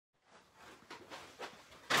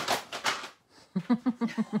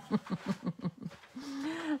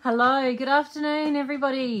Hello, good afternoon,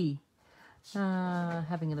 everybody.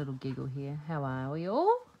 Having a little giggle here. How are we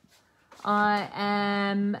all? I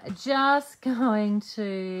am just going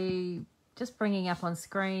to, bringing up on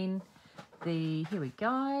screen here we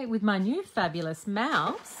go, with my new fabulous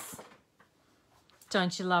mouse.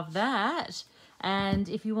 Don't you love that? And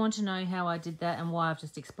if you want to know how I did that and why I've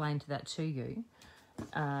just explained that to you,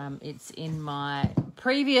 it's in my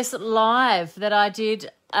previous live that I did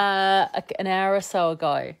an hour or so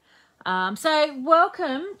ago. So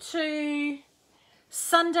welcome to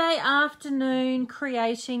Sunday afternoon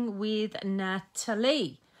creating with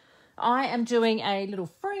Natalie. I am doing a little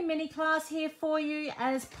free mini class here for you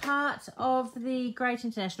as part of the Great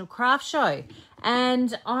International Craft Show.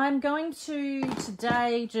 And I'm going to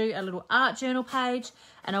today do a little art journal page,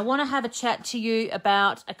 and I want to have a chat to you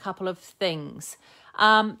about a couple of things.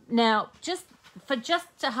 Now, for just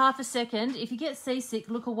a half a second, if you get seasick,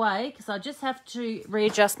 look away, because I just have to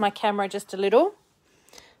readjust my camera just a little.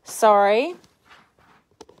 Sorry.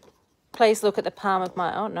 Please look at the palm of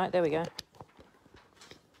my... Oh, no, there we go.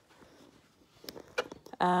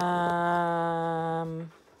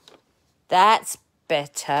 That's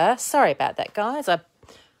better. Sorry about that, guys. I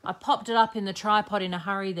popped it up in the tripod in a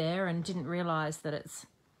hurry there and didn't realise that it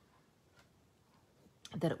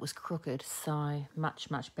was crooked. So much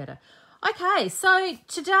better. Okay, so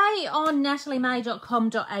today on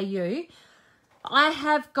nataliemay.com.au, I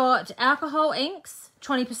have got alcohol inks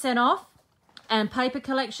 20% off and paper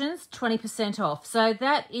collections 20% off. So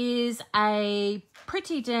that is a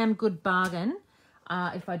pretty damn good bargain,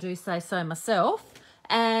 if I do say so myself.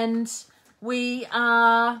 And we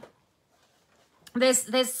are,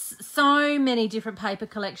 there's so many different paper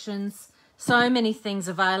collections, so many things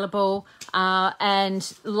available,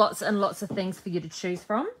 and lots of things for you to choose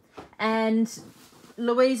from. And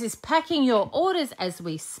Louise is packing your orders as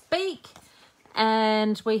we speak,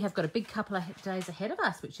 and we have got a big couple of days ahead of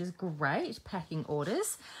us, which is great, packing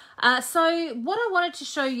orders. So what I wanted to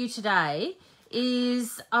show you today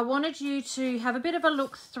is I wanted you to have a bit of a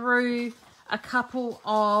look through a couple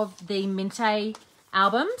of the Minte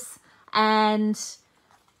albums, and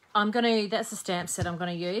that's the stamp set I'm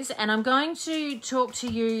going to use, and I'm going to talk to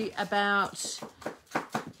you about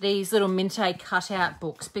these little Minte cutout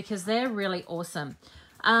books because they're really awesome.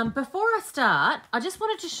 Before I start, I just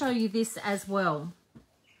wanted to show you this as well.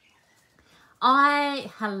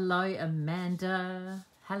 Hello Amanda,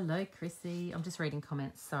 hello Chrissy. I'm just reading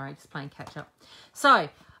comments, sorry, just playing catch up. So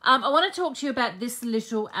I want to talk to you about this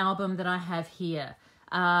little album that I have here.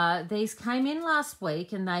 These came in last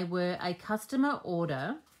week and they were a customer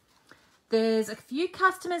order. There's a few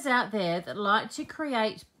customers out there that like to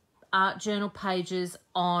create art journal pages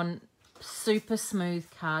on super smooth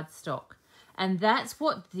cardstock, and that's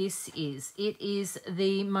what this is. It is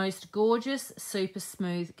the most gorgeous super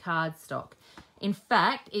smooth cardstock. In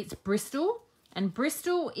fact, it's Bristol, and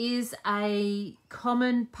Bristol is a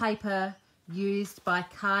common paper used by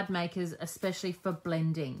card makers, especially for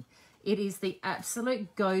blending. It is the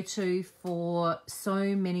absolute go-to for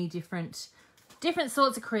so many different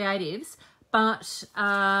sorts of creatives, but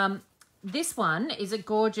this one is a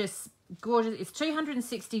gorgeous, it's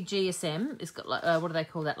 260 GSM. It's got, like, what do they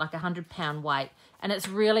call that? Like 100-pound weight. And it's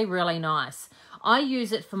really, really nice. I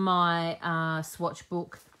use it for my swatch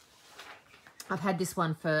book. I've had this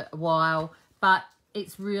one for a while, but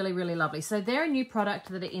it's really, really lovely. So they're a new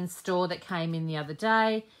product that are in store that came in the other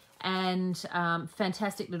day, and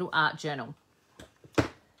fantastic little art journal.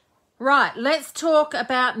 Right, let's talk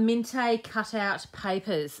about Minte cutout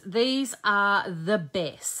papers. These are the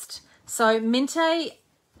best. So Minte,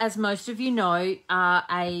 as most of you know, are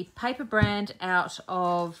a paper brand out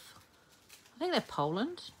of, I think they're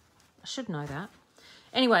Poland. I should know that.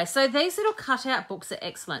 Anyway, so these little cutout books are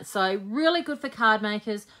excellent. So really good for card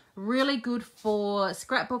makers, really good for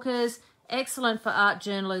scrapbookers, excellent for art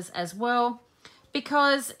journalers as well,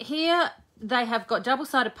 because here they have got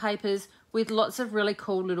double-sided papers with lots of really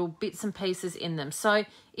cool little bits and pieces in them. So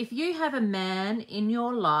if you have a man in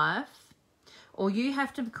your life, or you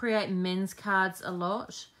have to create men's cards a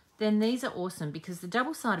lot, then these are awesome, because the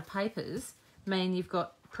double-sided papers mean you've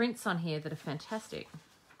got prints on here that are fantastic.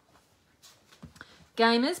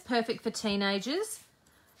 Gamers, perfect for teenagers.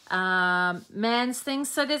 Man's things.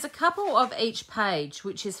 So there's a couple of each page,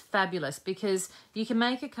 which is fabulous because you can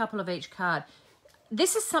make a couple of each card.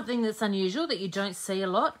 This is something that's unusual that you don't see a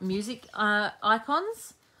lot, music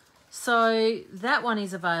icons. So that one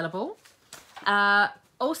is available.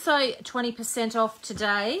 Also 20% off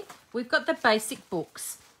today, we've got the basic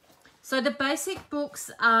books. So the basic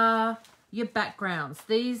books are your backgrounds.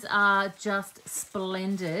 These are just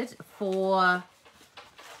splendid for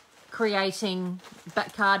creating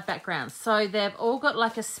card backgrounds. So they've all got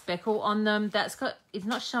like a speckle on them. It's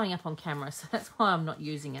not showing up on camera, so that's why I'm not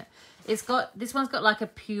using it. This one's got like a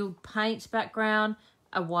peeled paint background,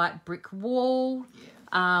 a white brick wall,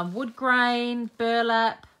 wood grain,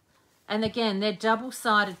 burlap, and again, they're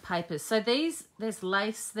double-sided papers. So there's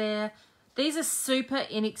lace there. These are super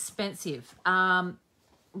inexpensive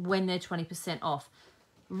when they're 20% off.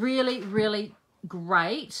 Really, really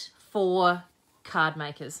great for card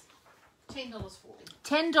makers. $10.40.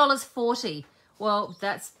 $10.40. Well,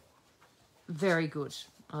 that's very good.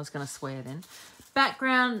 I was going to swear then.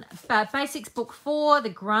 Background, Basics Book 4, The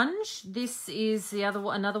Grunge. This is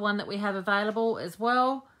another one that we have available as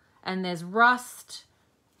well. And there's Rust,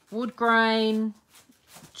 Wood Grain,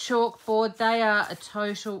 Chalkboard. They are a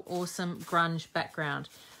total awesome grunge background.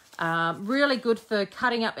 Really good for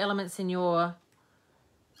cutting up elements in your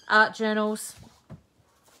art journals.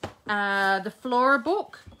 The Flora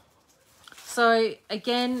book. So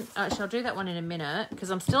again, actually I'll do that one in a minute because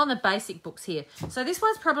I'm still on the basic books here. So this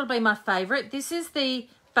one's probably my favourite. This is the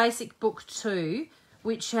Basic Book 2,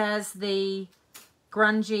 which has the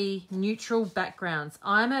grungy neutral backgrounds.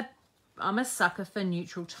 I'm a sucker for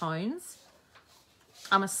neutral tones.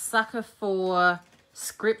 I'm a sucker for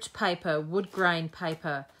script paper, wood grain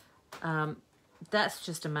paper. That's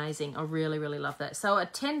just amazing. I really, really love that. So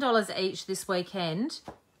at $10 each this weekend,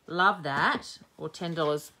 love that. Or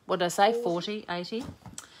 $10, what did I say? 40, 80.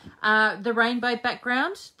 The rainbow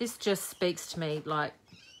background. This just speaks to me like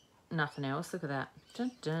nothing else. Look at that.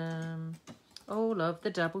 Dun, dun. All of the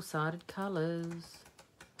double-sided colours.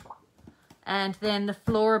 And then the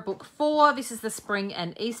Flora Book 4. This is the Spring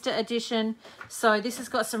and Easter edition. So this has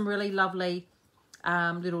got some really lovely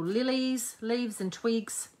little lilies, leaves and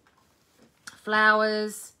twigs,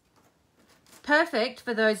 flowers. Perfect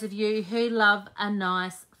for those of you who love a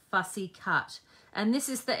nice fussy cut. And this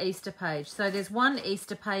is the Easter page. So there's one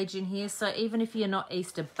Easter page in here. So even if you're not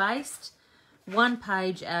Easter based, one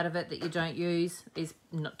page out of it that you don't use is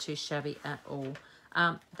not too shabby at all.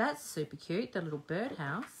 That's super cute, the little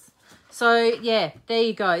birdhouse. So yeah, there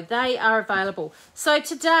you go. They are available. So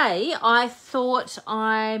today I thought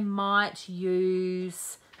I might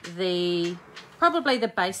use probably the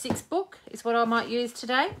Basics book is what I might use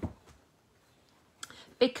today,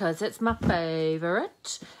 because it's my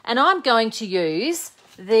favourite. And I'm going to use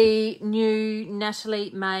the new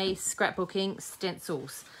Natalie May scrapbooking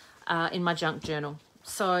stencils in my junk journal.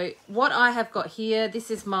 So what I have got here, this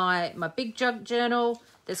is my big junk journal.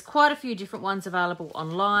 There's quite a few different ones available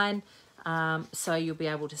online. So you'll be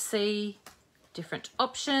able to see different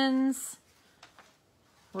options.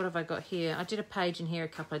 What have I got here? I did a page in here a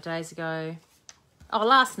couple of days ago. Oh,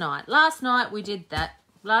 last night. Last night we did that.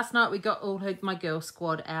 Last night we got all my girl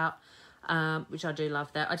squad out, which I do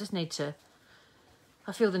love that. I just need to,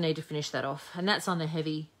 I feel the need to finish that off. And that's on the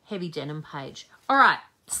heavy denim page. All right,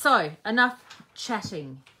 so enough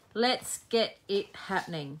chatting. Let's get it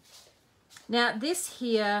happening. Now this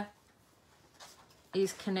here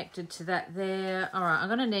is connected to that there. All right, I'm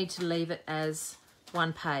gonna need to leave it as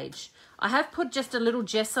one page. I have put just a little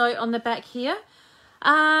gesso on the back here.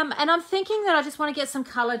 And I'm thinking that I just want to get some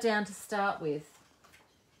color down to start with.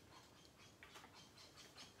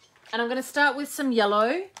 And I'm going to start with some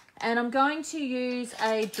yellow, and I'm going to use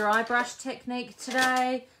a dry brush technique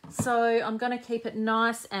today. So I'm going to keep it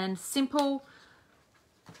nice and simple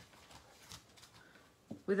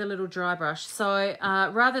with a little dry brush. So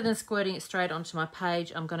rather than squirting it straight onto my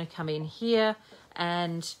page, I'm going to come in here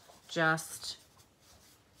and just,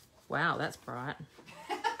 wow, that's bright.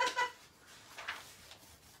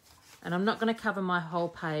 And I'm not going to cover my whole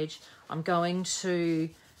page. I'm going to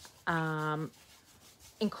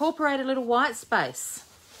incorporate a little white space,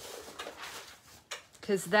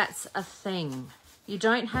 because that's a thing. You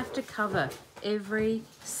don't have to cover every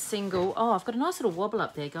single... Oh, I've got a nice little wobble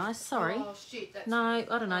up there, guys. Sorry. Oh, shit. That's no,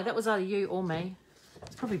 I don't know. That was either you or me.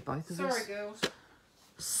 It's probably both of us. Sorry, girls.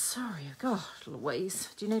 Sorry. God, Louise.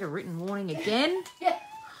 Do you need a written warning again? Yeah.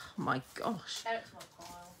 Oh, my gosh. Add it to my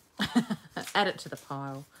pile. Add it to the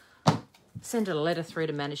pile. Send a letter through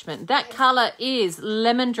to management. That colour is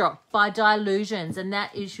Lemon Drop by Dilutions, and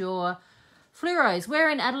that is your fluoros. Where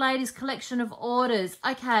in Adelaide is collection of orders?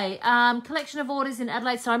 Okay, collection of orders in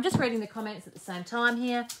Adelaide. So I'm just reading the comments at the same time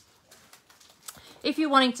here. If you're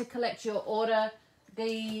wanting to collect your order,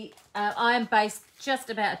 I am based just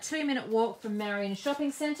about a 2-minute walk from Marion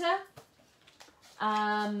Shopping Centre.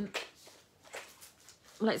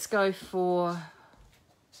 Let's go for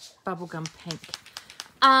bubblegum pink.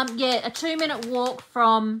 Yeah, a 2-minute walk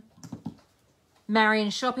from Marion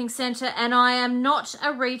Shopping Centre, and I am not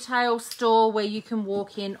a retail store where you can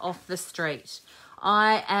walk in off the street.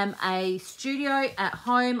 I am a studio at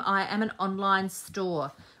home. I am an online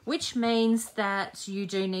store, which means that you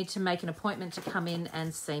do need to make an appointment to come in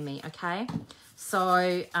and see me, okay?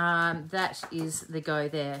 So that is the go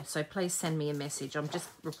there. So please send me a message. I'm just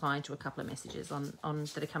replying to a couple of messages on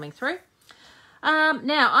that are coming through.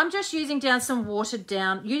 Now I'm just using some watered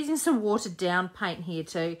down paint here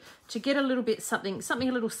to get a little bit something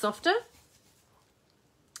a little softer.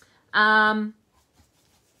 There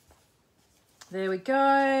we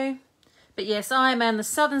go. But yes, I am on the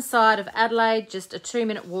southern side of Adelaide, just a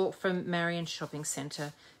 2-minute walk from Marion Shopping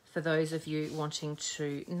Centre, for those of you wanting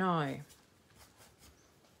to know.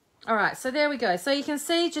 All right, so there we go. So you can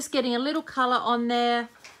see just getting a little colour on there.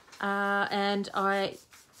 And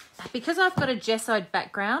because I've got a gessoed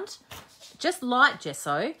background, just light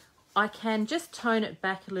gesso, I can just tone it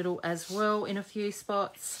back a little as well in a few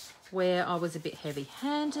spots where I was a bit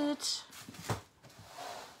heavy-handed.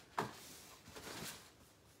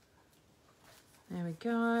 There we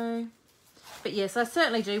go. But yes, I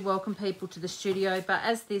certainly do welcome people to the studio, but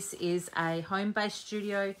as this is a home-based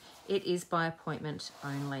studio, it is by appointment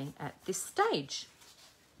only at this stage.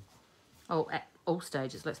 Oh, at all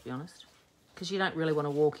stages, let's be honest. Because you don't really want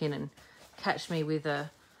to walk in and catch me with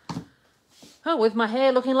with my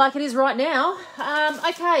hair looking like it is right now.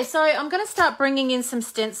 Okay, so I'm going to start bringing in some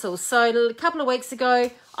stencils. So a couple of weeks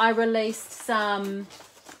ago, I released some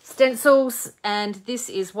stencils, and this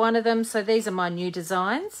is one of them. So these are my new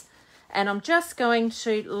designs, and I'm just going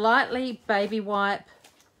to lightly baby wipe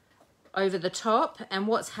over the top. And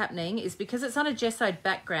what's happening is, because it's on a gessoed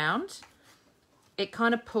background, it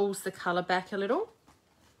kind of pulls the colour back a little.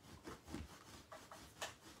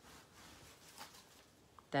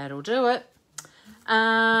 That'll do it.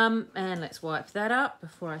 And let's wipe that up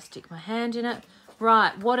before I stick my hand in it.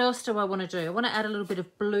 Right, what else do I want to do? I want to add a little bit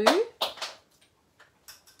of blue.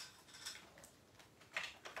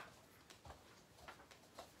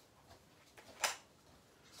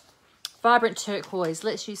 Vibrant turquoise.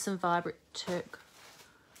 Let's use some vibrant turquoise.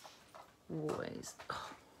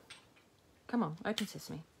 Oh, come on, open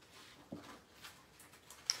sesame.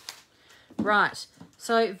 Right,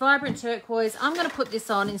 so vibrant turquoise, I'm going to put this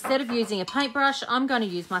on. Instead of using a paintbrush, I'm going to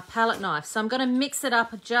use my palette knife. So I'm going to mix it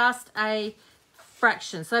up just a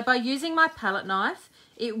fraction. So by using my palette knife,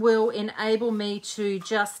 it will enable me to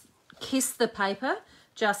just kiss the paper,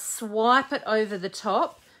 just swipe it over the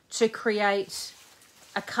top to create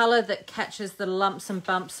a colour that catches the lumps and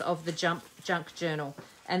bumps of the junk journal.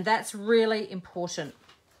 And that's really important.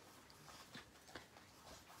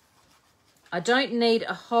 I don't need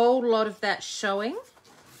a whole lot of that showing,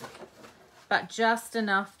 but just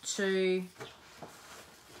enough to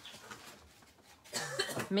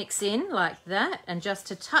mix in like that, and just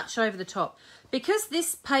to touch over the top. Because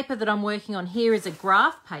this paper that I'm working on here is a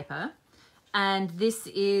graph paper, and this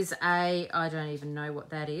is I don't even know what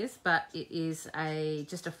that is, but it is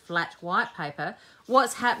just a flat white paper.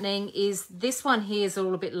 What's happening is this one here is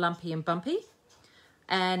all a bit lumpy and bumpy,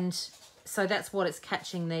 and so that's what it's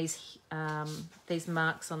catching, these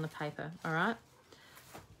marks on the paper. All right.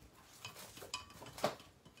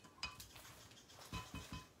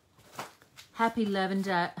 Happy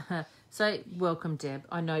Lavender. So welcome, Deb.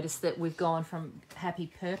 I noticed that we've gone from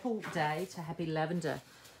Happy Purple Day to Happy Lavender.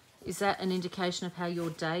 Is that an indication of how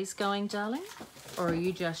your day's going, darling? Or are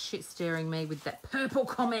you just shit staring me with that purple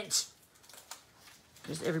comment?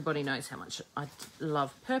 Because everybody knows how much I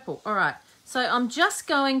love purple. All right. So I'm just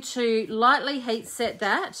going to lightly heat set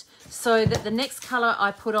that so that the next colour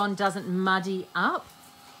I put on doesn't muddy up,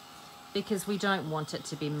 because we don't want it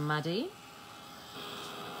to be muddy.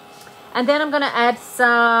 And then I'm going to add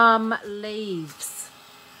some leaves.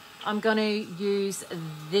 I'm going to use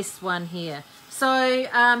this one here. So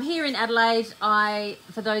here in Adelaide,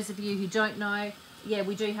 for those of you who don't know, yeah,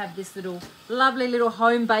 we do have this lovely little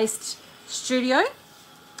home-based studio.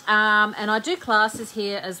 And I do classes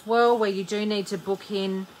here as well, where you do need to book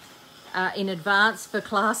in advance for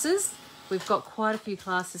classes. We've got quite a few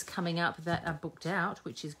classes coming up that are booked out,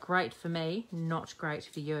 which is great for me, not great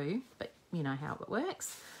for you, but you know how it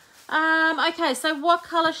works. Okay, so what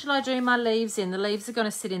colour should I do my leaves in? The leaves are going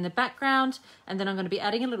to sit in the background, and then I'm going to be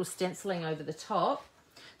adding a little stenciling over the top.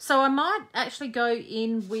 So I might actually go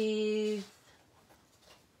in with,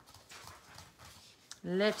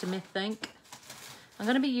 let me think. I'm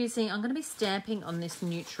going to be stamping on this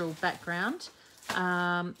neutral background.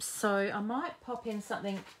 So I might pop in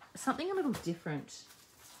something a little different.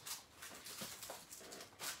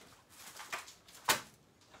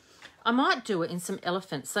 I might do it in some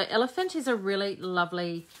elephant. So elephant is a really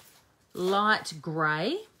lovely light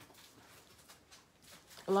grey.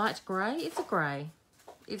 Light grey? It's a grey.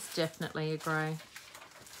 It's definitely a grey.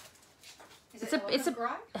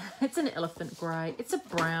 It's an elephant grey. It's a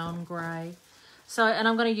brown grey. So, and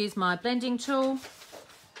I'm going to use my blending tool,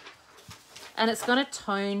 and it's going to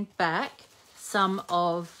tone back some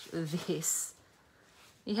of this.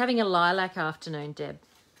 You're having a lilac afternoon, Deb.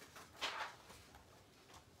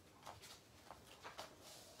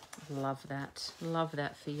 Love that. Love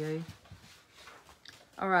that for you.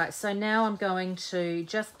 All right, so now I'm going to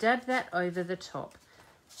just dab that over the top.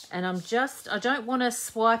 And I don't want to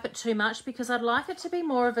swipe it too much because I'd like it to be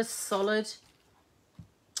more of a solid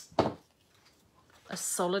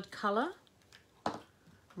colour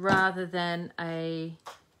rather than a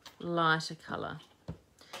lighter colour.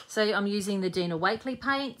 So I'm using the Dina Wakley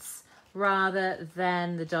paints rather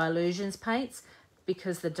than the Dylusions paints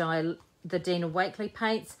because the Dina Wakley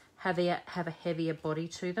paints have a heavier body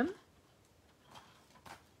to them.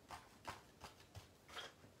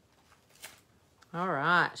 All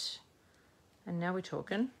right, and now we're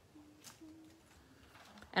talking.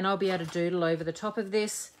 And I'll be able to doodle over the top of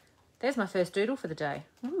this. There's my first doodle for the day.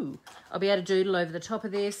 Ooh. I'll be able to doodle over the top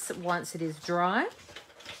of this once it is dry.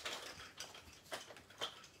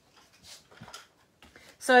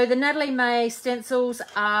 So the Natalie May stencils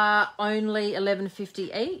are only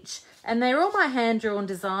 $11.50 each, and they're all my hand-drawn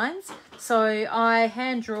designs. So I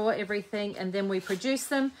hand draw everything and then we produce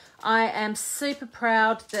them. I am super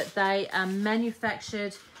proud that they are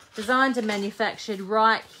designed and manufactured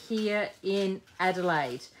right here in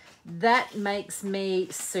Adelaide. That makes me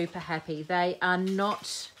super happy. They are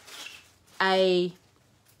not a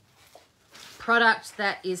product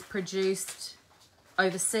that is produced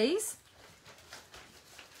overseas.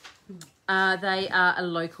 They are a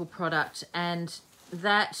local product, and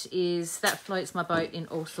that floats my boat in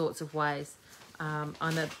all sorts of ways. I'm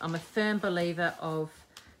a firm believer of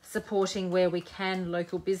supporting where we can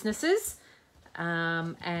local businesses,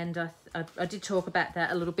 and I did talk about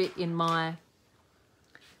that a little bit in my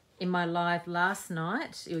live last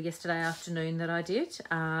night or yesterday afternoon that I did.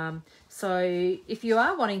 So if you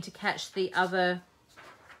are wanting to catch the other,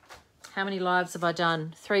 how many lives have I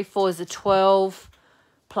done? 3, 4 is 12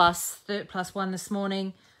 plus one this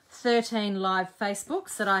morning. 13 live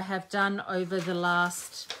Facebooks that I have done over the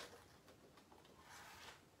last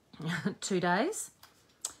 2 days.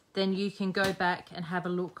 Then you can go back and have a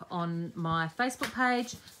look on my Facebook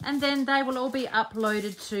page, and then they will all be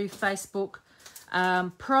uploaded to Facebook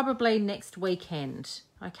probably next weekend.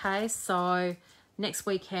 Okay, so next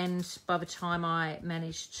weekend, by the time I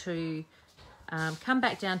manage to come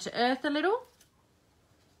back down to earth a little,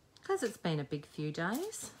 because it's been a big few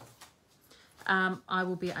days, I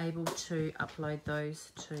will be able to upload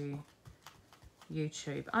those to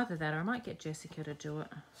YouTube. Either that or I might get Jessica to do it.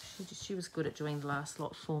 She was good at doing the last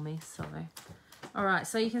lot for me. So, all right,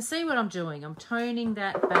 so you can see what I'm doing. I'm toning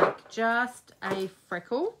that back just a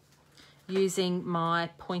freckle using my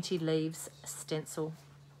Pointy Leaves stencil.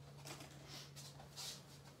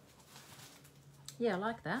 Yeah, I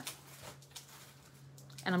like that.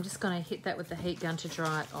 And I'm just going to hit that with the heat gun to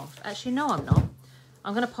dry it off. Actually, no, I'm not.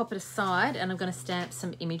 I'm going to pop it aside and I'm going to stamp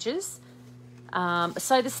some images.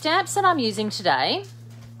 So the stamps that I'm using today,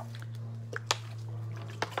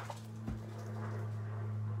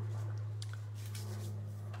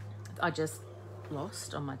 I just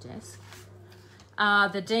lost on my desk,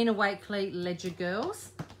 the Dina Wakley Ledger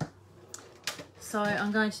Girls. So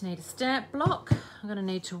I'm going to need a stamp block. I'm going to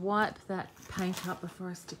need to wipe that paint up before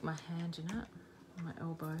I stick my hand in it, my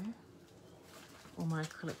elbow, or my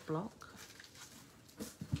acrylic block.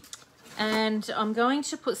 And I'm going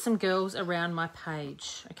to put some girls around my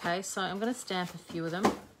page. Okay, so I'm going to stamp a few of them.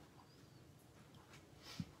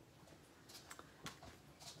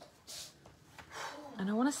 And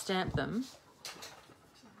I want to stamp them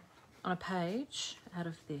on a page out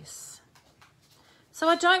of this. So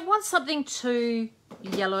I don't want something too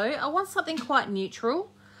yellow. I want something quite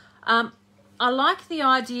neutral. I like the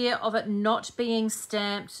idea of it not being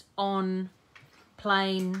stamped on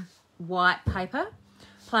plain white paper.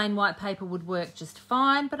 Plain white paper would work just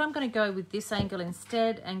fine, but I'm going to go with this angle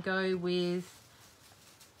instead and go with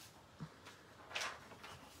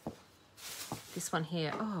this one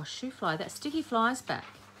here. Oh, shoe fly. That sticky fly's back.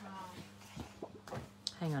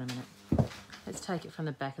 Hang on a minute. Let's take it from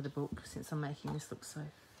the back of the book since I'm making this look so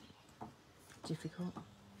difficult.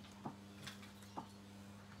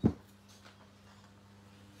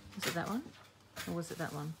 Was it that one? Or was it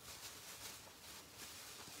that one?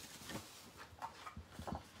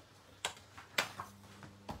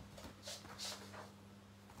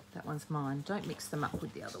 That one's mine. Don't mix them up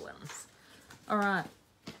with the other ones. All right.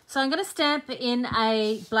 So I'm going to stamp in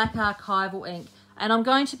a black archival ink, and I'm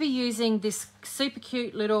going to be using this super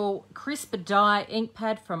cute little crisp dye ink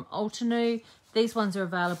pad from Altenew. These ones are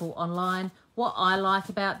available online. What I like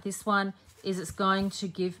about this one is it's going to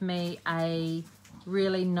give me a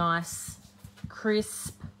really nice,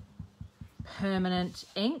 crisp, permanent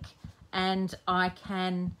ink, and I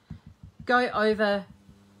can go over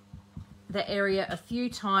the area a few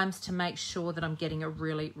times to make sure that I'm getting a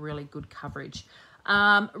really, really good coverage.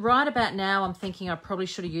 Right about now, I'm thinking I probably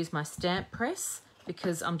should have used my stamp press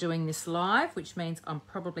because I'm doing this live, which means I'm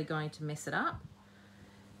probably going to mess it up.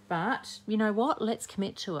 But you know what? Let's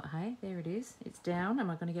commit to it, hey? There it is. It's down.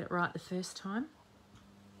 Am I going to get it right the first time?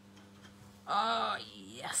 Oh,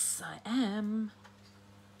 yes, I am.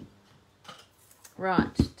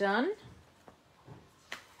 Right, done.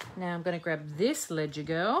 Now I'm going to grab this Ledger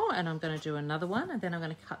Girl and I'm going to do another one, and then I'm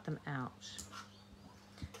going to cut them out.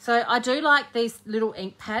 So I do like these little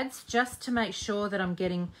ink pads just to make sure that I'm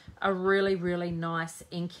getting a really, really nice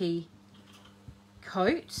inky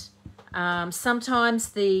coat. Sometimes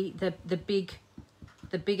the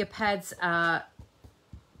bigger pads are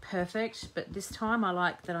perfect, but this time I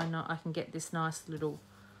like that I know I can get this nice little,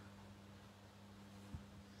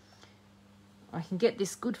 I can get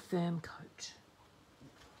this good firm coat.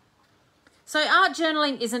 So art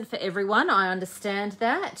journaling isn't for everyone. I understand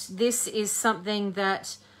that. This is something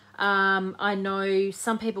that I know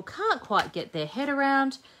some people can't quite get their head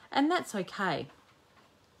around, and that's okay.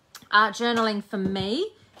 Art journaling for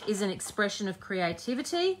me is an expression of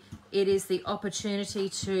creativity. It is the opportunity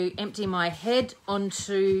to empty my head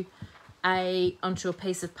onto a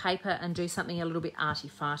piece of paper and do something a little bit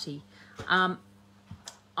arty-farty.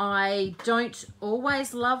 I don't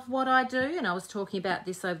always love what I do, and I was talking about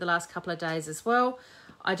this over the last couple of days as well.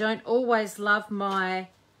 I don't always love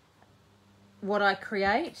what I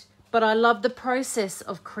create, but I love the process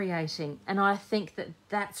of creating, and I think that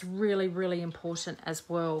that's really, really important as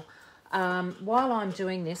well. While I'm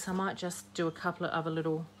doing this, I might just do a couple of other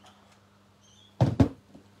little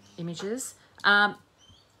images.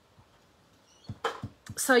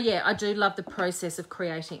 So yeah, I do love the process of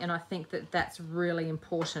creating, and I think that that's really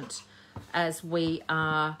important as we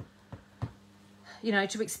are, you know,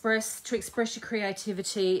 to express your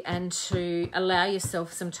creativity and to allow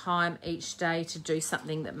yourself some time each day to do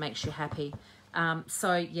something that makes you happy.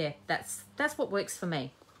 So yeah, that's what works for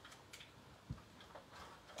me.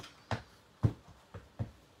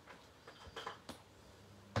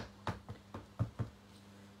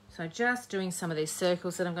 So just doing some of these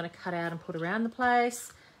circles that I'm going to cut out and put around the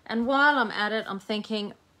place. And while I'm at it, I'm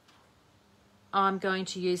thinking I'm going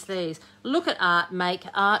to use these. Look at art, make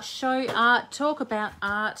art, show art, talk about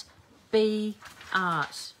art, be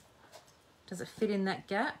art. Does it fit in that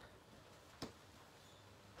gap?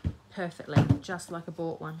 Perfectly, just like I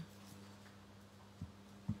bought one.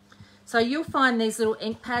 So you'll find these little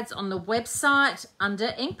ink pads on the website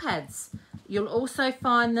under ink pads. You'll also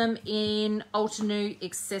find them in Altenew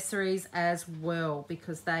accessories as well,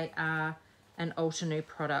 because they are an Altenew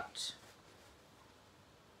product.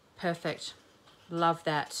 Perfect. Love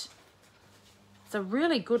that. It's a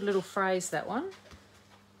really good little phrase, that one.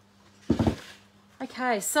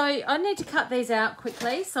 Okay, so I need to cut these out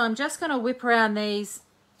quickly. So I'm just going to whip around these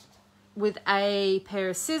with a pair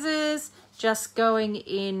of scissors, just going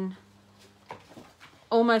in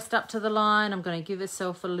almost up to the line. I'm going to give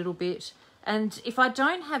myself a little bit. And if I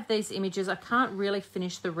don't have these images, I can't really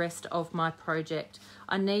finish the rest of my project.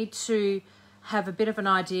 I need to have a bit of an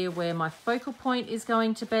idea where my focal point is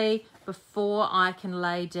going to be before I can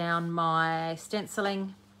lay down my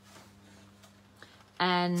stenciling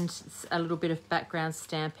and a little bit of background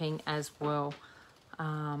stamping as well.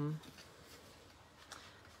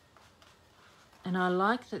 And I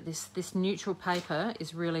like that this neutral paper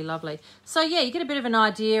is really lovely. So yeah, you get a bit of an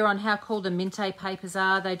idea on how cool the Minte papers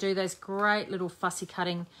are. They do those great little fussy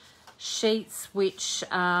cutting sheets, which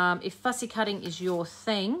if fussy cutting is your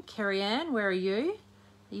thing, Kerry Ann, where are you?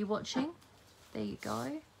 Are you watching? There you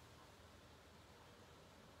go.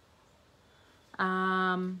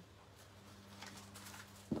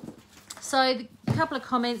 So a couple of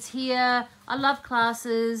comments here. I love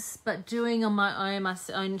classes, but doing on my own, I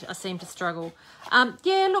seem to struggle.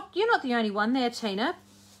 Yeah, look, you're not the only one there, Tina.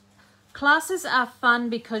 Classes are fun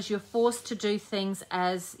because you're forced to do things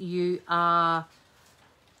as you are,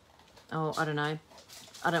 oh, I don't know.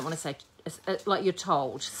 I don't want to say, like you're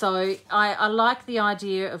told. So I like the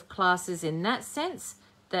idea of classes in that sense,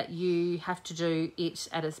 that you have to do it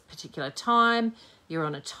at a particular time. You're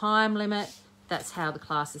on a time limit. That's how the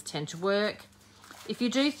classes tend to work. If you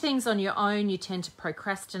do things on your own, you tend to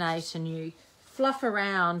procrastinate and you fluff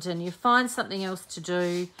around and you find something else to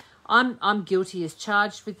do. I'm guilty as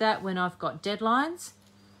charged with that when I've got deadlines.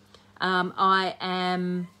 I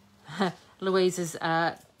am... Louise is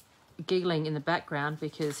giggling in the background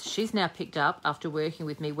because she's now picked up after working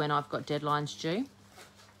with me when I've got deadlines due.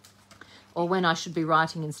 Or when I should be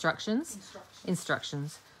writing instructions.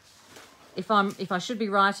 Instructions. If I should be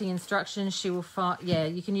writing instructions, she will find... Yeah,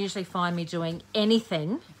 you can usually find me doing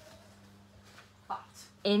anything.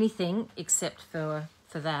 Anything except for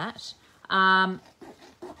that.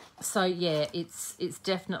 So yeah, it's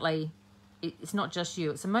definitely... It's not just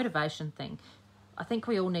you. It's a motivation thing. I think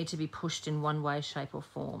we all need to be pushed in one way, shape or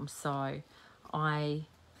form. So I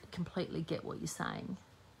completely get what you're saying.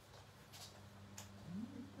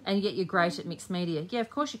 And yet you're great at mixed media. Yeah,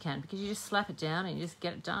 of course you can, because you just slap it down and you just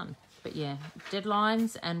get it done. But yeah,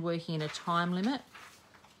 deadlines and working in a time limit.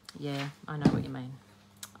 Yeah, I know what you mean.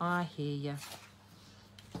 I hear you.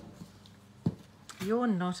 You're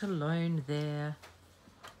not alone there.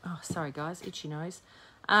 Oh, sorry guys, itchy nose.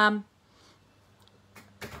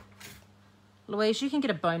 Louise, you can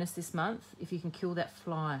get a bonus this month if you can kill that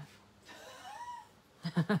fly.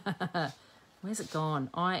 Where's it gone?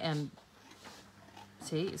 I am...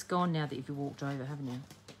 See, it's gone now that you've walked over, haven't you?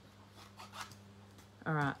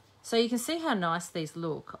 All right. So you can see how nice these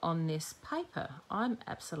look on this paper. I'm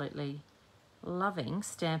absolutely loving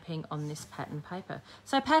stamping on this pattern paper.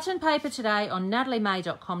 So pattern paper today on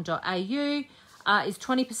nataliemay.com.au is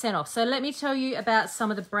 20% off. So let me tell you about some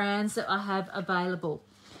of the brands that I have available.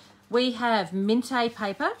 We have Minte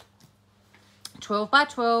paper, 12 by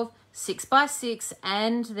 12, 6 by 6,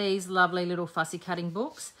 and these lovely little fussy cutting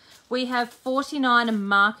books. We have 49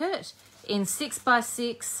 Market in 6 by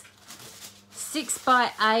 6, 6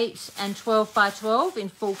 by 8, and 12 by 12 in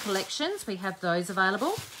full collections. We have those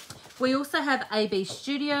available. We also have AB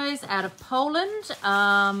Studios out of Poland.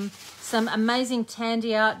 Some amazing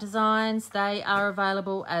Tandy art designs. They are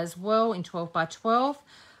available as well in 12 by 12.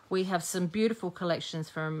 We have some beautiful collections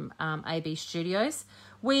from AB Studios.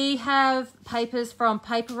 We have papers from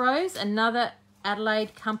Paper Rose, another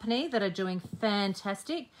Adelaide company that are doing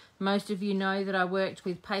fantastic. Most of you know that I worked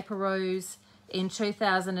with Paper Rose in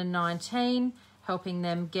 2019, helping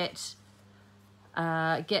them get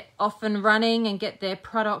off and running and get their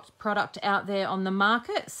product out there on the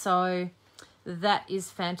market. So that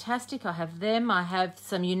is fantastic. I have them. I have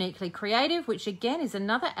some Uniquely Creative, which again is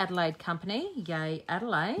another Adelaide company. Yay,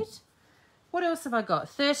 Adelaide. What else have I got?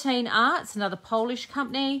 13 Arts, another Polish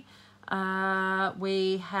company.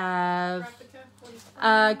 We have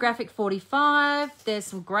Graphic 45. There's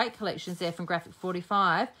some great collections there from Graphic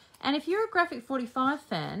 45. And if you're a Graphic 45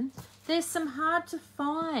 fan, there's some hard to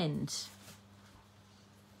find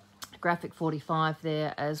Graphic 45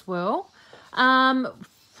 there as well.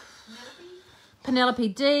 Penelope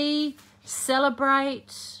D,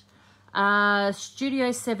 Celebrate,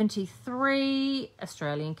 Studio 73,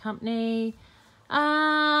 Australian company,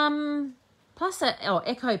 plus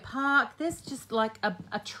Echo Park. There's just like a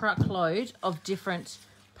truckload of different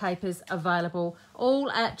papers available, all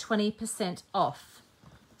at 20% off.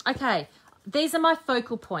 Okay, these are my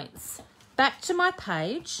focal points. Back to my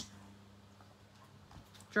page.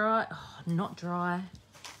 Dry, oh, not dry.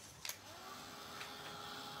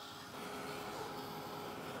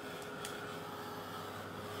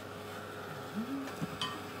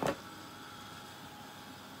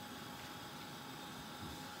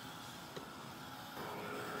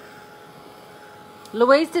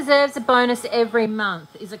 Louise deserves a bonus every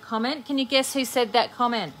month is a comment. Can you guess who said that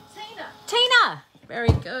comment? Tina. Tina! Very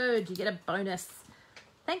good. You get a bonus.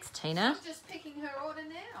 Thanks, Tina. She's just picking her order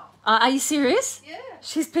now. Are you serious? Yeah.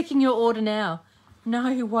 She's picking your order now.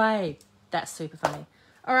 No way. That's super funny.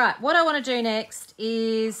 All right, what I want to do next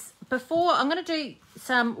is, I'm going to do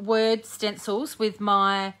some word stencils with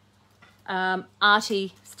my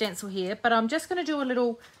arty stencil here, but I'm just going to do a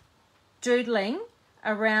little doodling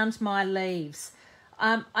around my leaves.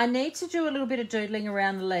 I need to do a little bit of doodling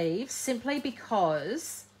around the leaves simply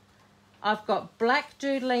because I've got black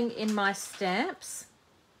doodling in my stamps.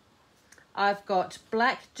 I've got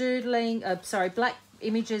black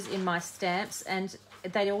images in my stamps, and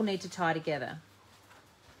they all need to tie together.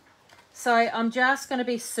 So I'm just going to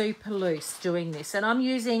be super loose doing this, and I'm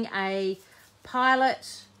using a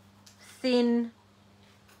Pilot thin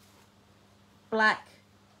black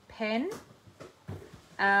pen,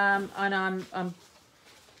 and I'm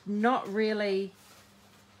not really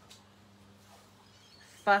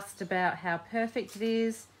fussed about how perfect it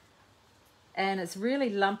is. And it's really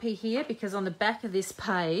lumpy here because on the back of this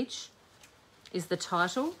page is the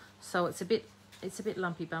title, so it's a bit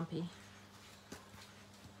lumpy bumpy.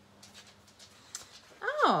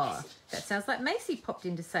 Oh, That sounds like Macy popped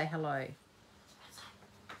in to say hello.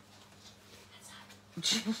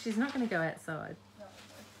 She's not going to go outside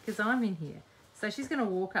because I'm in here. So she's going to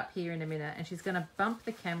walk up here in a minute and she's going to bump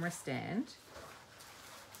the camera stand.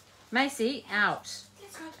 Macy, out.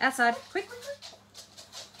 Outside, quick.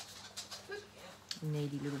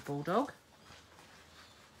 Needy little bulldog.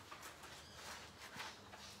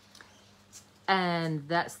 And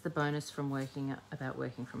that's the bonus from working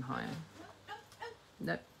from home.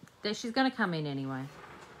 Nope. She's going to come in anyway.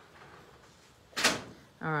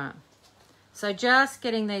 All right. So just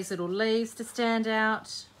getting these little leaves to stand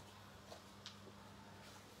out.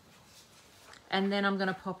 And then I'm going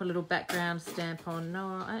to pop a little background stamp on.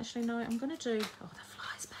 No, actually, no, I'm going to do... Oh, the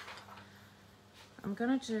fly's back. I'm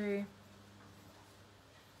going to do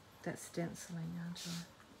that stenciling, aren't I?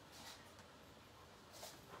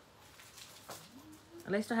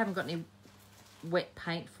 At least I haven't got any wet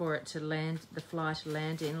paint for it to land, the fly to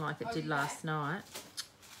land in like it did last night.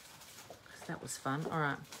 That was fun. All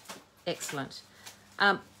right. Excellent.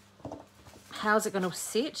 How's it going to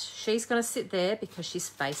sit? She's going to sit there because she's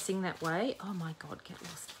facing that way. Oh my God, get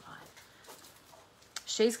lost, fly.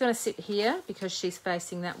 She's going to sit here because she's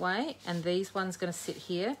facing that way. And these ones going to sit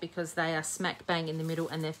here because they are smack bang in the middle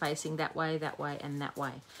and they're facing that way, and that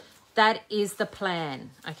way. That is the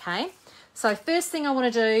plan, okay? So first thing I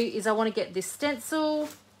want to do is I want to get this stencil.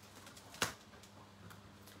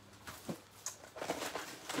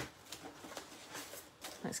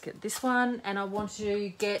 Let's get this one, and I want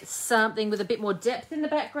to get something with a bit more depth in the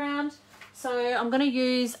background. So I'm going to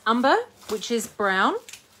use umber, which is brown,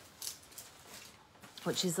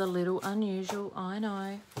 which is a little unusual, I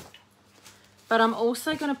know. But I'm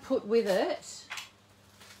also going to put with it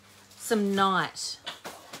some night.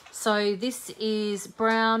 So this is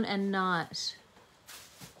brown and night.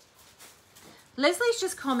 Leslie's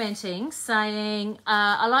just commenting, saying,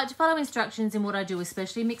 I like to follow instructions in what I do,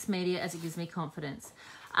 especially mixed media, as it gives me confidence.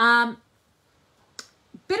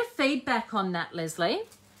 Bit of feedback on that, Leslie.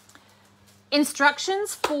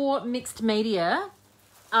 Instructions for mixed media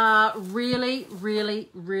are really, really,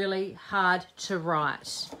 really hard to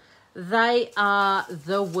write. They are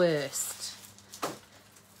the worst.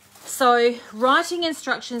 So writing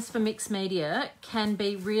instructions for mixed media can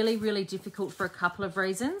be really, really difficult for a couple of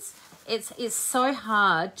reasons. It's so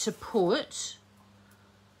hard to put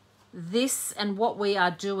this and what we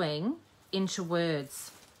are doing into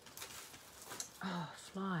words. Oh,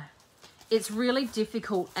 fly. It's really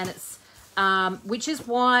difficult, and it's which is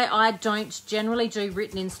why I don't generally do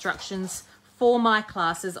written instructions for my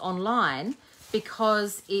classes online,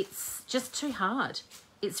 because it's just too hard.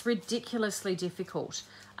 It's ridiculously difficult.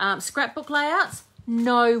 Scrapbook layouts,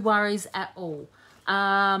 no worries at all.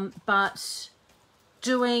 But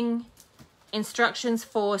doing instructions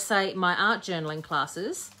for, say, my art journaling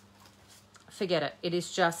classes, forget it. It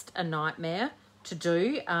is just a nightmare to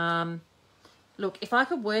do. Look, if I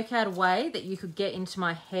could work out a way that you could get into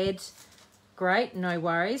my head, great, no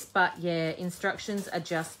worries. But yeah, instructions are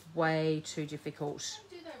just way too difficult.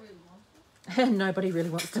 Do they really want to? Nobody really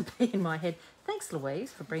wants to be in my head. Thanks,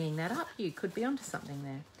 Louise, for bringing that up. You could be onto something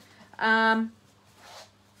there.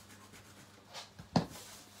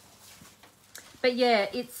 But yeah,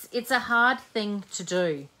 it's a hard thing to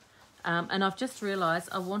do. And I've just realised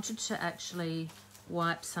I wanted to actually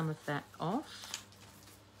wipe some of that off.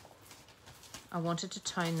 I wanted to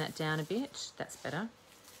tone that down a bit. That's better.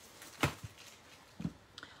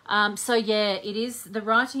 So yeah, it is the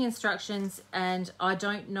writing instructions, and I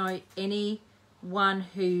don't know anyone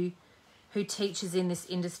who teaches in this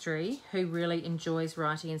industry who really enjoys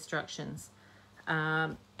writing instructions.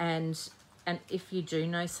 And if you do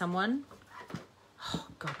know someone, oh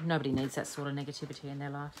God, nobody needs that sort of negativity in their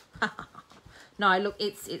life. No, look,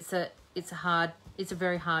 it's a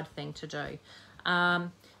very hard thing to do.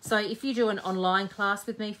 So if you do an online class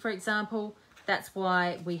with me, for example, that's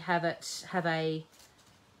why we have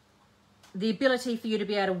the ability for you to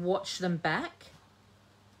be able to watch them back.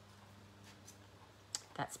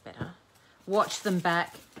 That's better. Watch them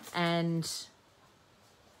back, and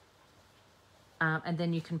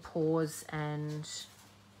then you can pause, and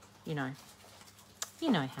you know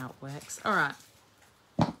how it works. All right,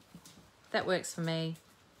 that works for me.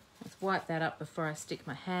 Let's wipe that up before I stick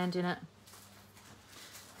my hand in it.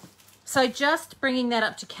 So just bringing that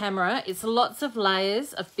up to camera, it's lots of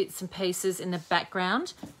layers of bits and pieces in the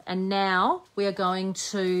background. And now we are going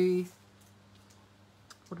to,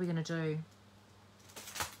 what are we going to do?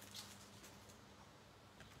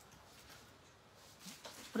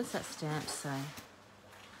 What does that stamp say?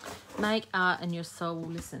 Make art and your soul will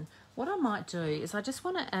listen. What I might do is I just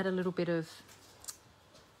want to add a little bit of,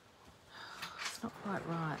 it's not quite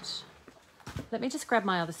right. Let me just grab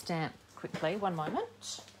my other stamp quickly, one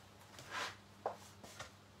moment.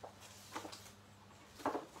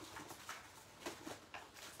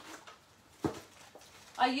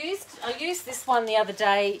 I used this one the other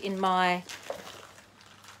day in my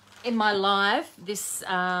live. This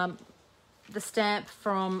the stamp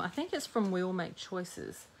from, I think it's from We All Make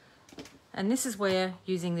Choices, and this is where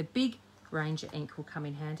using the big Ranger ink will come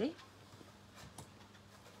in handy.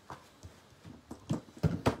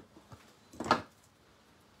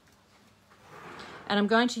 And I'm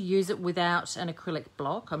going to use it without an acrylic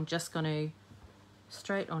block. I'm just going to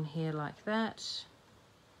straight on here like that.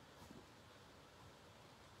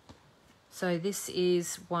 So this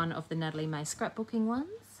is one of the Natalie May scrapbooking ones.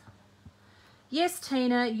 Yes,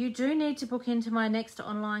 Tina, you do need to book into my next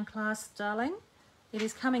online class, darling. It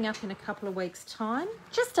is coming up in a couple of weeks' time,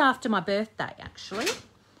 just after my birthday, actually.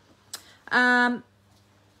 And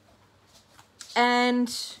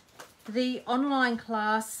the online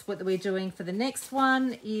class, what we're doing for the next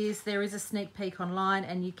one is there is a sneak peek online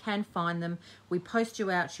and you can find them. We post you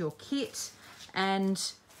out your kit and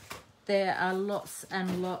there are lots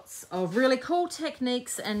and lots of really cool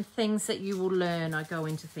techniques and things that you will learn. I go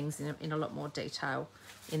into things in a lot more detail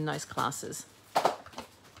in those classes.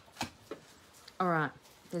 All right,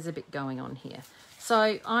 there's a bit going on here.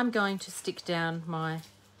 So I'm going to stick down my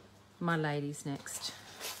ladies next.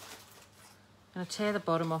 I'm going to tear the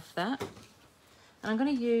bottom off that. And I'm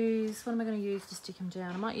going to use, what am I going to use to stick them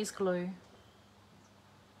down? I might use glue.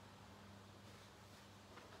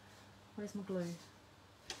 Where's my glue?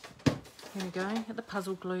 Here we go, get the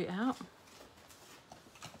puzzle glue out.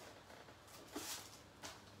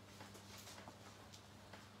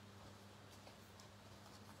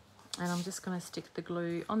 And I'm just going to stick the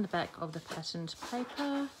glue on the back of the patterned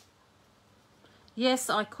paper. Yes,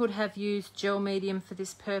 I could have used gel medium for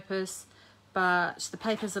this purpose, but the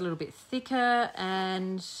paper's a little bit thicker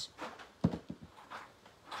and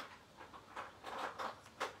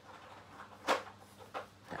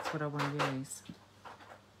that's what I want to use.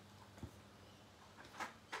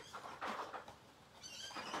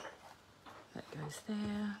 That goes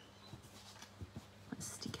there.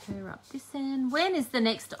 Let's stick her up this end. When is the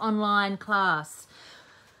next online class?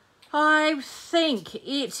 I think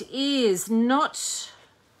it is not...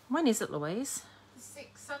 When is it, Louise?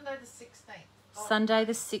 Sunday the 16th. Sunday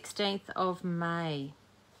the 16th of May.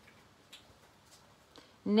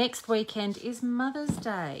 Next weekend is Mother's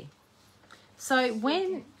Day. So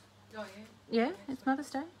when... Oh, yeah, it's Mother's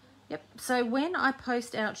Day. Yep. So when I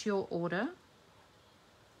post out your order,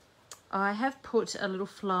 I have put a little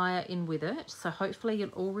flyer in with it. So hopefully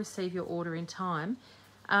you'll all receive your order in time.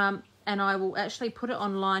 And I will actually put it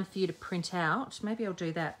online for you to print out. Maybe I'll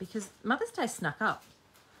do that because Mother's Day snuck up.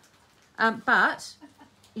 But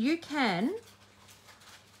you can,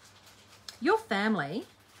 your family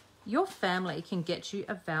can get you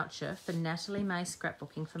a voucher for Natalie May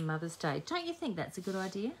scrapbooking for Mother's Day. Don't you think that's a good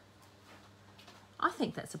idea? I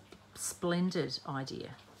think that's a splendid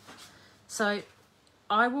idea. So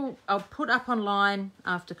I'll put up online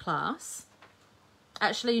after class.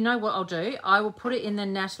 Actually, you know what I'll do? I will put it in the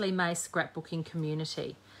Natalie May scrapbooking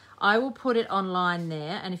community. I will put it online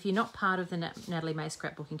there, and if you're not part of the Natalie May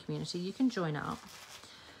scrapbooking community, you can join up.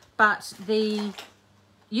 But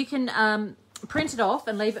you can print it off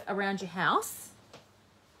and leave it around your house.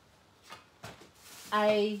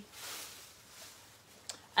 A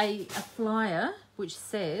flyer which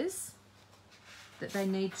says that they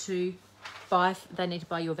need to buy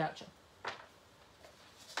your voucher.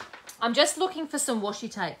 I'm just looking for some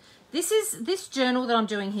washi tape. This journal that I'm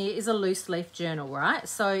doing here is a loose leaf journal, right?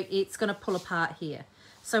 So it's going to pull apart here.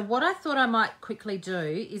 So what I thought I might quickly do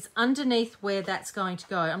is underneath where that's going to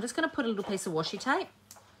go, I'm just going to put a little piece of washi tape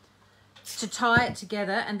to tie it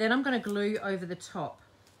together, and then I'm going to glue over the top.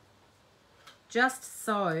 Just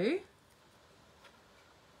so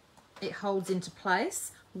it holds into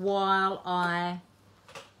place while I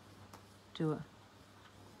do it.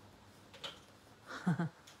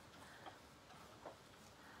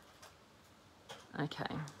 Okay.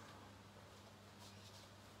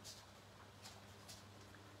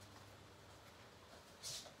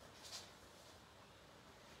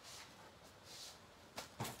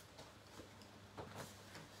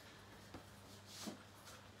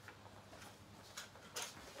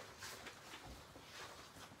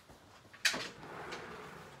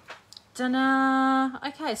 Ta-da!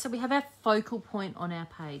 Okay, so we have our focal point on our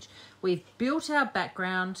page. We've built our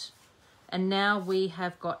background and now we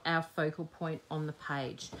have got our focal point on the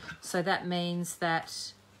page. So that means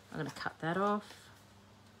that I'm going to cut that off.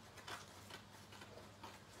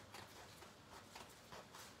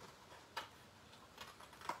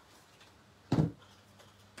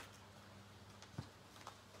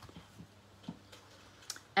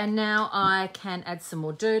 And now I can add some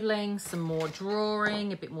more doodling, some more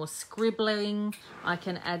drawing, a bit more scribbling. I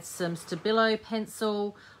can add some Stabilo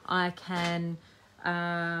pencil. I can,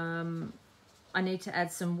 I need to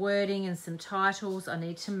add some wording and some titles. I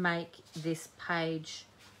need to make this page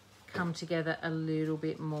come together a little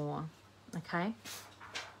bit more, okay?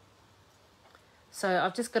 So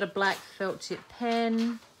I've just got a black felt tip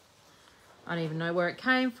pen. I don't even know where it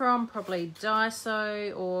came from, probably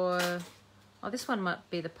Daiso or... Oh, this one might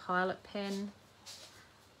be the Pilot pen.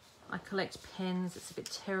 I collect pens, it's a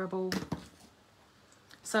bit terrible.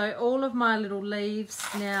 So all of my little leaves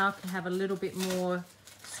now can have a little bit more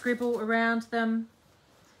scribble around them,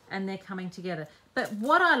 and they're coming together. But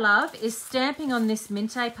what I love is stamping on this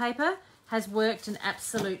Minte paper has worked an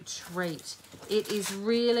absolute treat. It is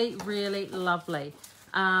really, really lovely.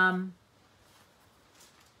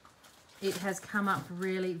 It has come up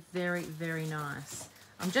really very, very nice.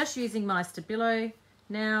 I'm just using my Stabilo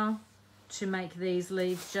now to make these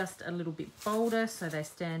leaves just a little bit bolder so they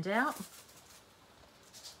stand out.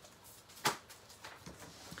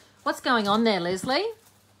 What's going on there, Leslie?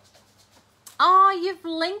 Oh, you've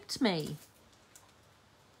linked me.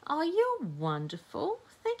 Oh, you're wonderful.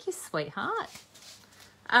 Thank you, sweetheart.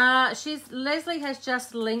 Leslie has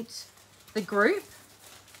just linked the group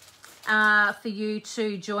for you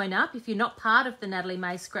to join up. If you're not part of the Natalie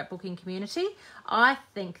May scrapbooking community, I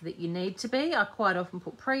think that you need to be. I quite often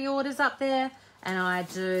put pre-orders up there, and I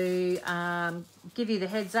do give you the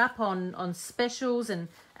heads up on specials and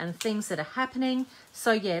things that are happening.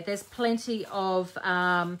 So yeah, there's plenty of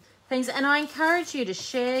things, and I encourage you to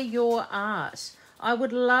share your art. I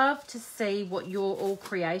would love to see what you're all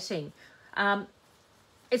creating.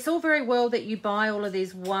 It's all very well that you buy all of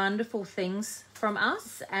these wonderful things from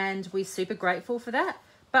us, and we're super grateful for that,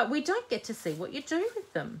 but we don't get to see what you do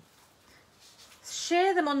with them.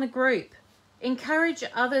 Share them on the group. Encourage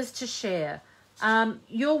others to share.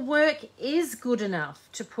 Your work is good enough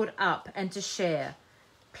to put up and to share.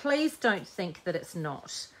 Please don't think that it's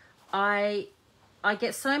not. I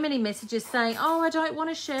get so many messages saying, oh, I don't want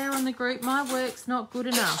to share on the group. My work's not good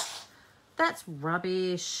enough. That's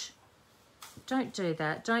rubbish. Don't do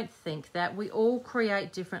that. Don't think that. We all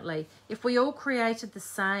create differently. If we all created the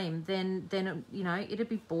same, then you know, it'd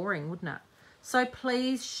be boring, wouldn't it? So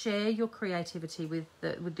please share your creativity with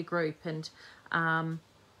the group, and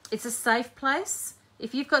it's a safe place.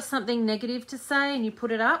 If you've got something negative to say and you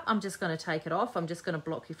put it up, I'm just going to take it off. I'm just going to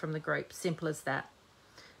block you from the group. Simple as that.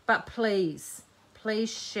 But please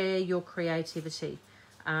share your creativity.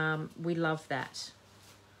 We love that.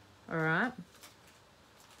 All right.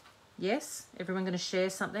 Yes, everyone going to share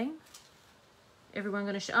something? Everyone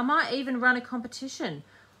going to share? I might even run a competition.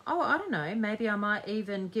 Oh, I don't know. Maybe I might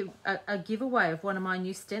even give a giveaway of one of my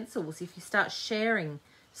new stencils if you start sharing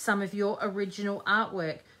some of your original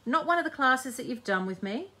artwork. Not one of the classes that you've done with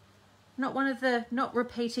me. Not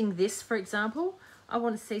repeating this, for example. I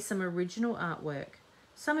want to see some original artwork.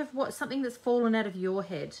 Something that's fallen out of your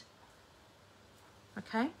head.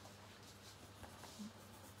 Okay?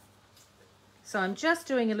 So I'm just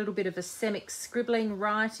doing a little bit of a semic scribbling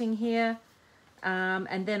writing here,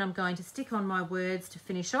 and then I'm going to stick on my words to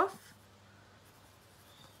finish off.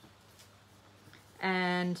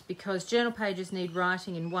 And because journal pages need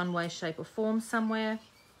writing in one way, shape or form somewhere,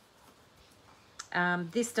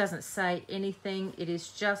 this doesn't say anything. It is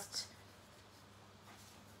just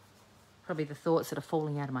probably the thoughts that are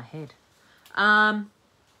falling out of my head.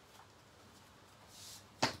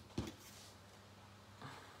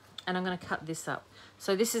 And I'm going to cut this up.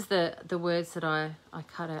 So this is the words that I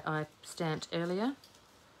stamped earlier.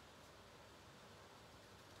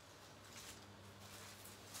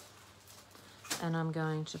 And I'm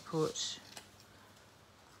going to put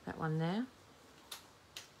that one there.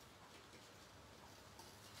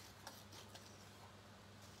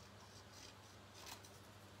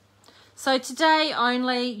 So today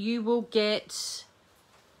only you will get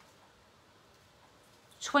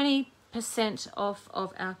 20% off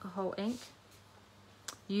of alcohol ink.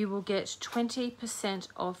 You will get 20%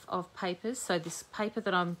 off of papers. So this paper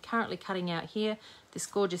that I'm currently cutting out here, this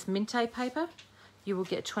gorgeous Minte paper, you will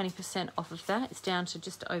get 20% off of that. It's down to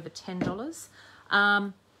just over $10,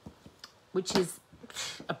 which is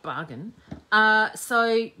a bargain.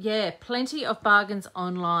 So yeah, plenty of bargains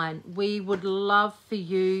online. We would love for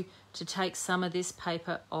you to take some of this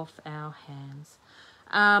paper off our hands.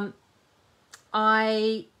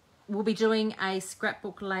 I will be doing a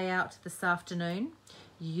scrapbook layout this afternoon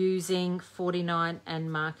using 49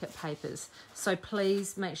 and market papers. So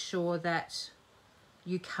please make sure that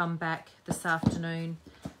you come back this afternoon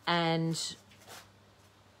and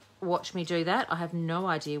watch me do that. I have no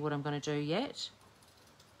idea what I'm going to do yet,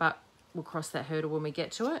 we'll cross that hurdle when we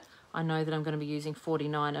get to it. I know that I'm going to be using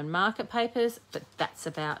 49 on market papers, but that's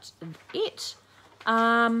about it.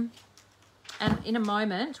 And in a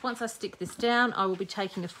moment, once I stick this down, I will be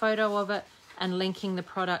taking a photo of it and linking the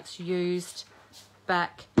products used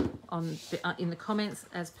back on in the comments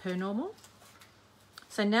as per normal.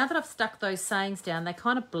 So now that I've stuck those sayings down, they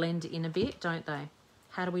kind of blend in a bit, don't they?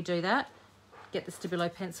 How do we do that? Get the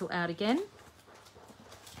Stabilo pencil out again.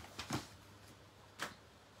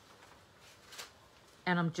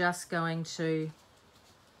 And I'm just going to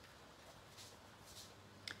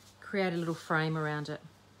create a little frame around it.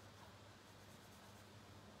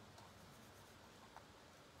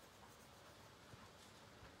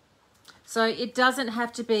 So it doesn't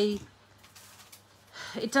have to be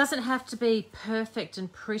perfect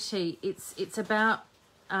and pretty. It's about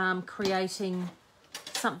creating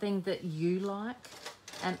something that you like.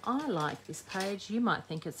 And I like this page. You might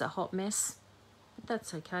think it's a hot mess, but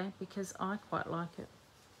that's okay because I quite like it.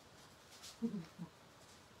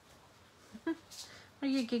 What are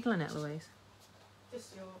you giggling at, Louise?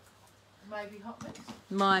 Just your maybe hot mess.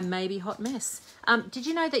 My maybe hot mess. Did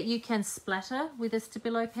you know that you can splatter with a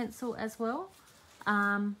Stabilo pencil as well?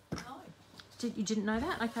 No. You didn't know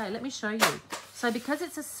that? Okay, let me show you. So because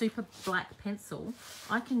it's a super black pencil,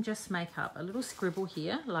 I can just make up a little scribble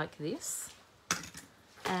here like this.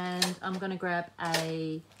 And I'm going to grab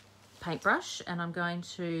a paintbrush and I'm going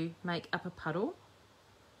to make up a puddle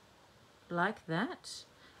like that.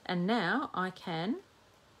 And now I can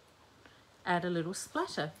add a little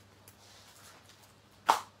splatter.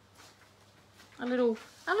 A little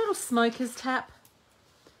smoker's tap,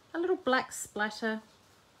 a little black splatter.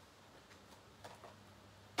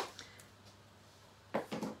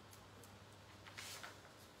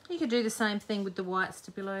 You could do the same thing with the white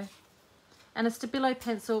Stabilo. And a Stabilo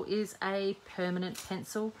pencil is a permanent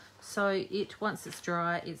pencil, so once it's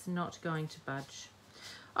dry, it's not going to budge.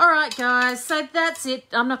 All right, guys, so that's it.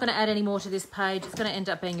 I'm not going to add any more to this page. It's going to end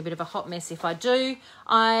up being a bit of a hot mess if I do.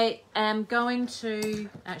 I am going to...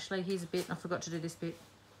 Actually, here's a bit. I forgot to do this bit.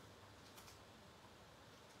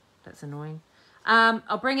 That's annoying.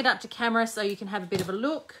 I'll bring it up to camera so you can have a bit of a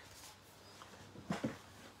look.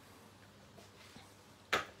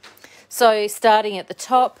 So starting at the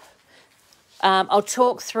top, I'll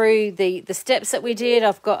talk through the steps that we did.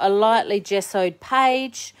 I've got a lightly gessoed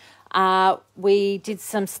page. We did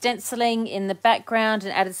some stenciling in the background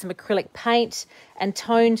and added some acrylic paint and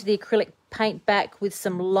toned the acrylic paint back with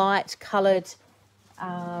some light coloured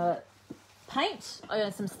paint,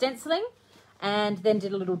 some stenciling, and then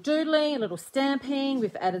did a little doodling, a little stamping.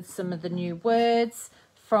 We've added some of the new words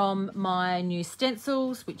from my new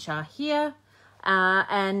stencils, which are here,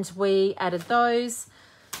 and we added those.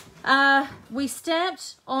 We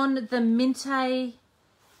stamped on the Minte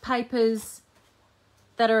papers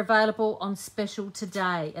that are available on special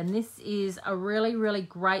today, and this is a really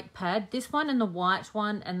great pad. This one and the white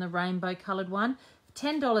one and the rainbow coloured one,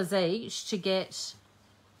 $10 each to get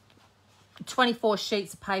 24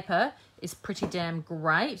 sheets of paper is pretty damn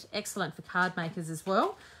great. Excellent for card makers as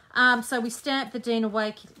well. So we stamped the Dina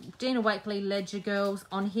Wakeley Ledger Girls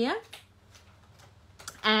on here,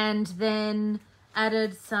 and then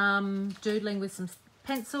added some doodling with some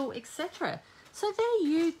pencil, etc. So there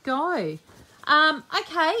you go.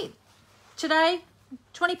 Okay, today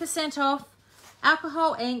 20% off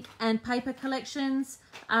alcohol, ink and paper collections.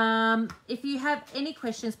 If you have any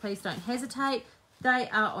questions, please don't hesitate. They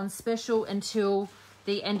are on special until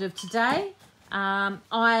the end of today.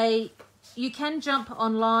 You can jump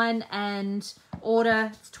online and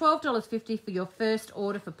order. It's $12.50 for your first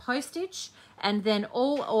order for postage, and then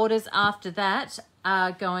all orders after that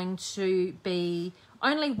are going to be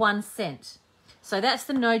only 1 cent. So that's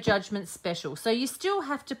the no judgment special. So you still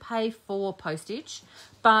have to pay for postage,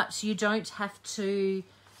 but you don't have to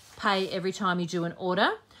pay every time you do an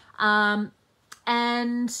order. And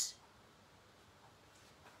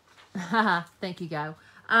thank you, Gail.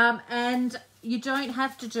 And you don't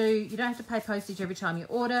have to pay postage every time you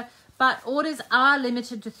order, but orders are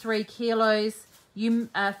limited to 3 kilos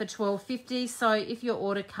for $12.50. So if your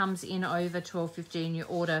order comes in over $12.50 and you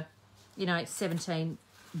order, 17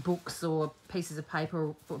 books or pieces of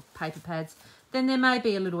paper or paper pads, then there may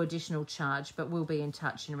be a little additional charge, but we'll be in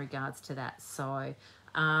touch in regards to that. So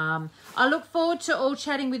I look forward to all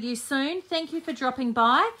chatting with you soon. Thank you for dropping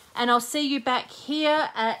by, and I'll see you back here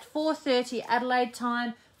at 4:30 Adelaide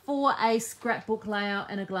time for a scrapbook layout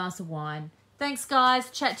and a glass of wine. Thanks, guys.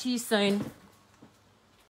 Chat to you soon.